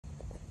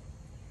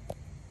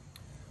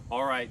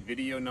All right,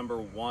 video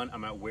number 1.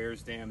 I'm at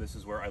Wehr's Dam. This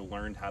is where I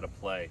learned how to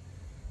play.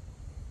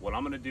 What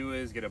I'm gonna do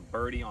is get a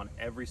birdie on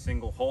every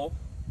single hole.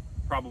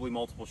 Probably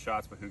multiple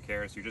shots, but who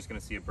cares? You're just gonna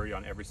see a birdie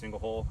on every single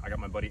hole. I got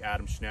my buddy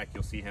Adam Schneck.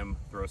 You'll see him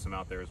throw some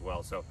out there as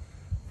well. So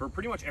for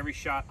pretty much every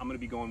shot, I'm gonna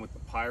be going with the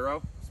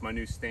Pyro. It's my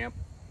new stamp.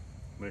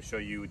 I'm gonna show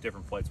you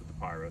different flights with the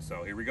Pyro.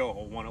 So here we go,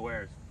 hole 1 at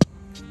Wehr's.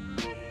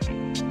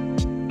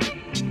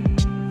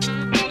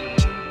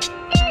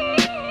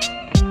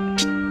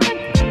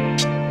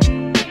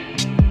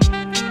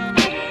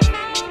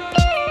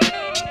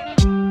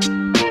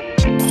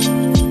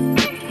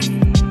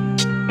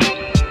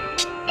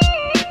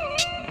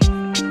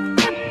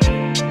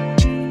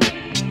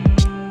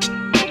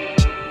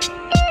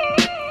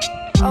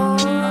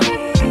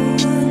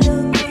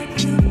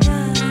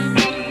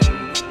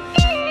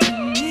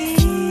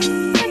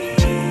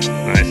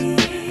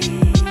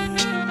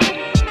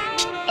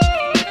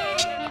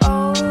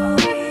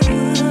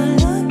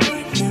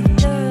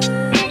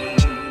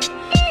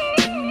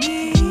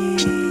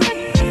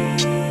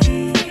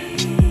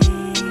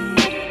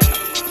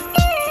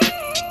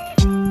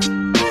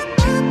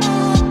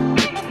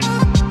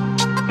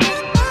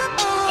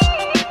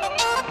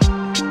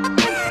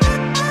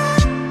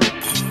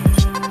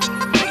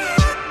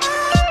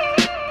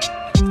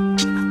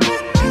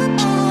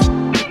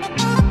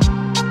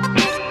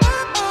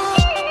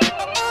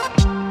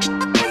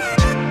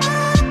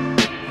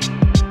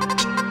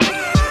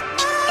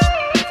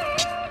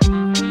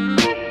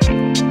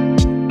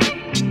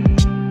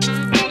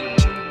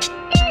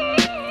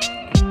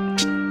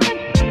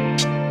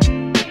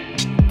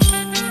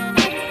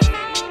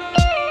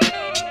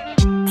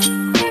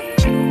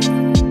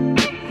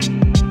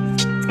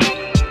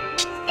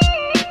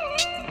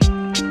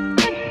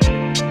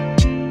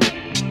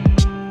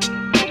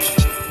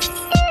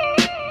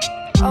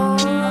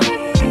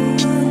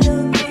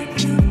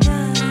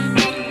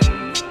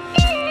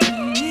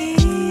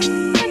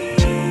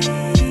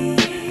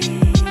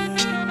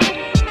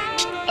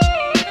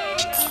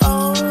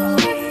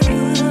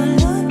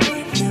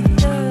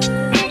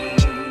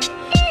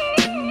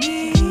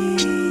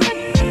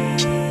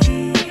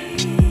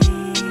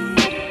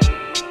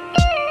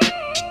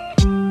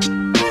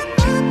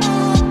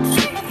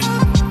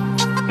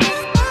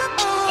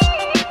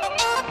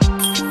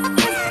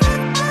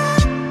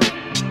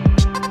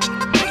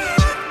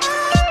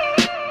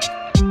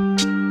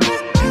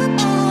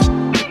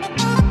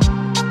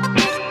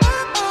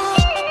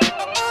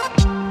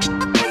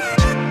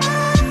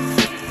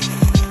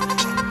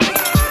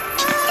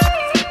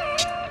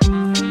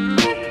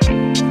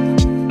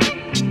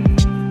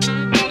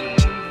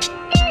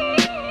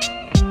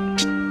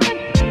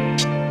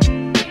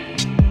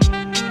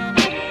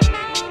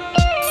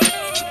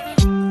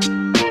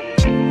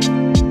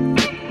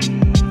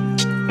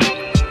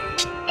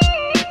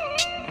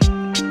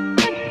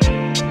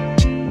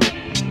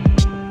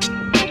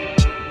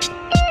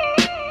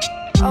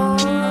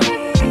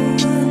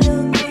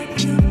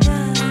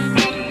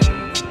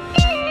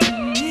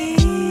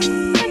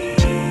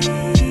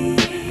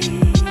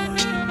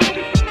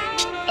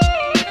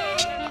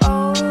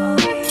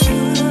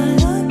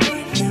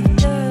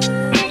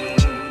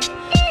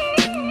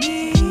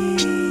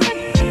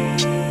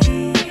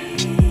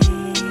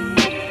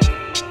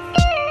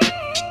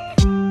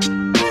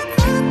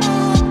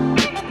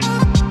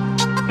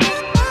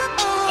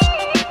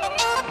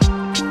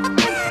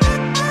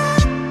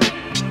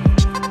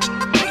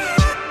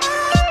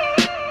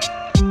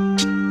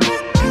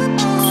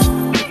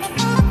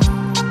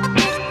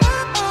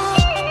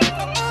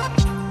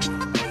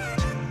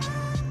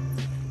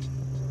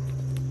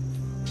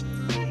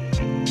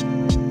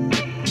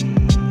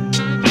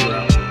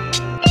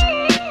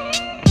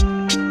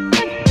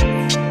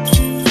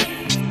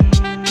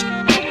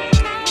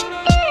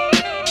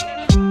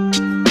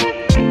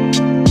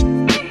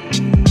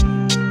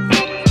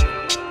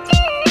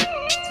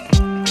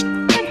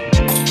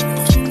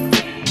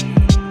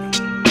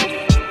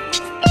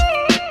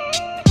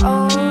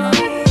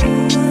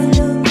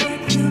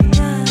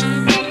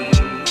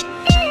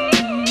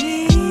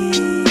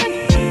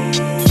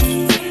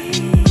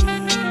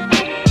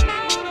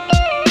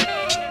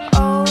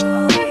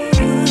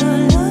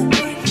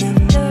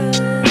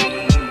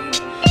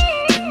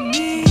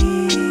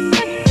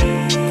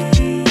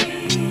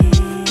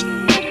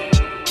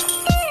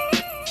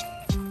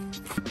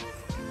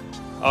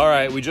 All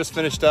right, we just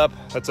finished up.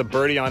 That's a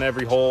birdie on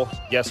every hole.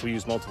 Yes, we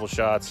used multiple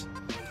shots.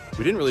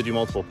 We didn't really do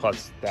multiple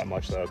putts that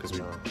much though, because we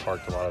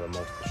parked a lot of the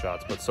multiple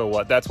shots, but so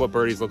what? That's what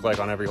birdies look like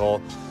on every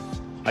hole.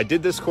 I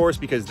did this course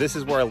because this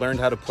is where I learned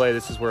how to play.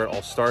 This is where it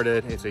all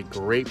started. It's a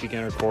great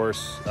beginner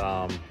course.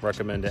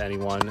 Recommend to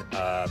anyone.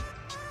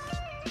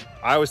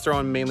 I was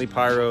throwing mainly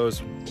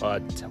Pyros,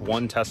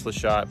 1 Tesla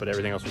shot, but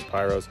everything else was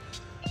Pyros.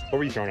 What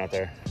were you throwing out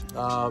there?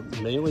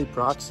 Mainly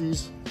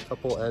proxies, a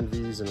couple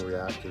NVs and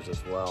reactors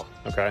as well.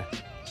 Okay.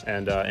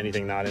 And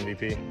anything not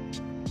MVP?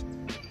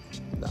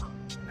 No.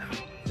 No,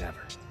 never.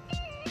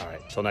 All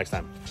right, till next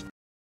time.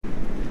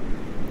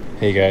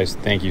 Hey guys,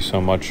 thank you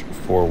so much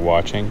for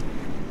watching.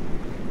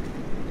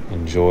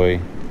 Enjoy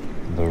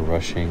the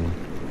rushing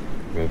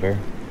river.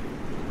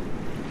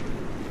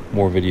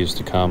 More videos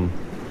to come.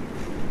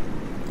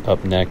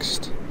 Up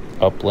next,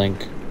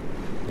 Uplink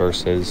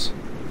versus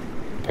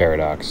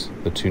Paradox,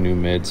 the two new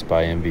mids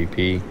by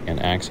MVP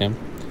and Axiom.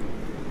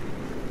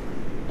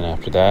 And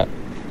after that,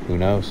 who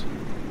knows?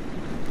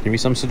 Give me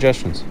some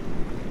suggestions.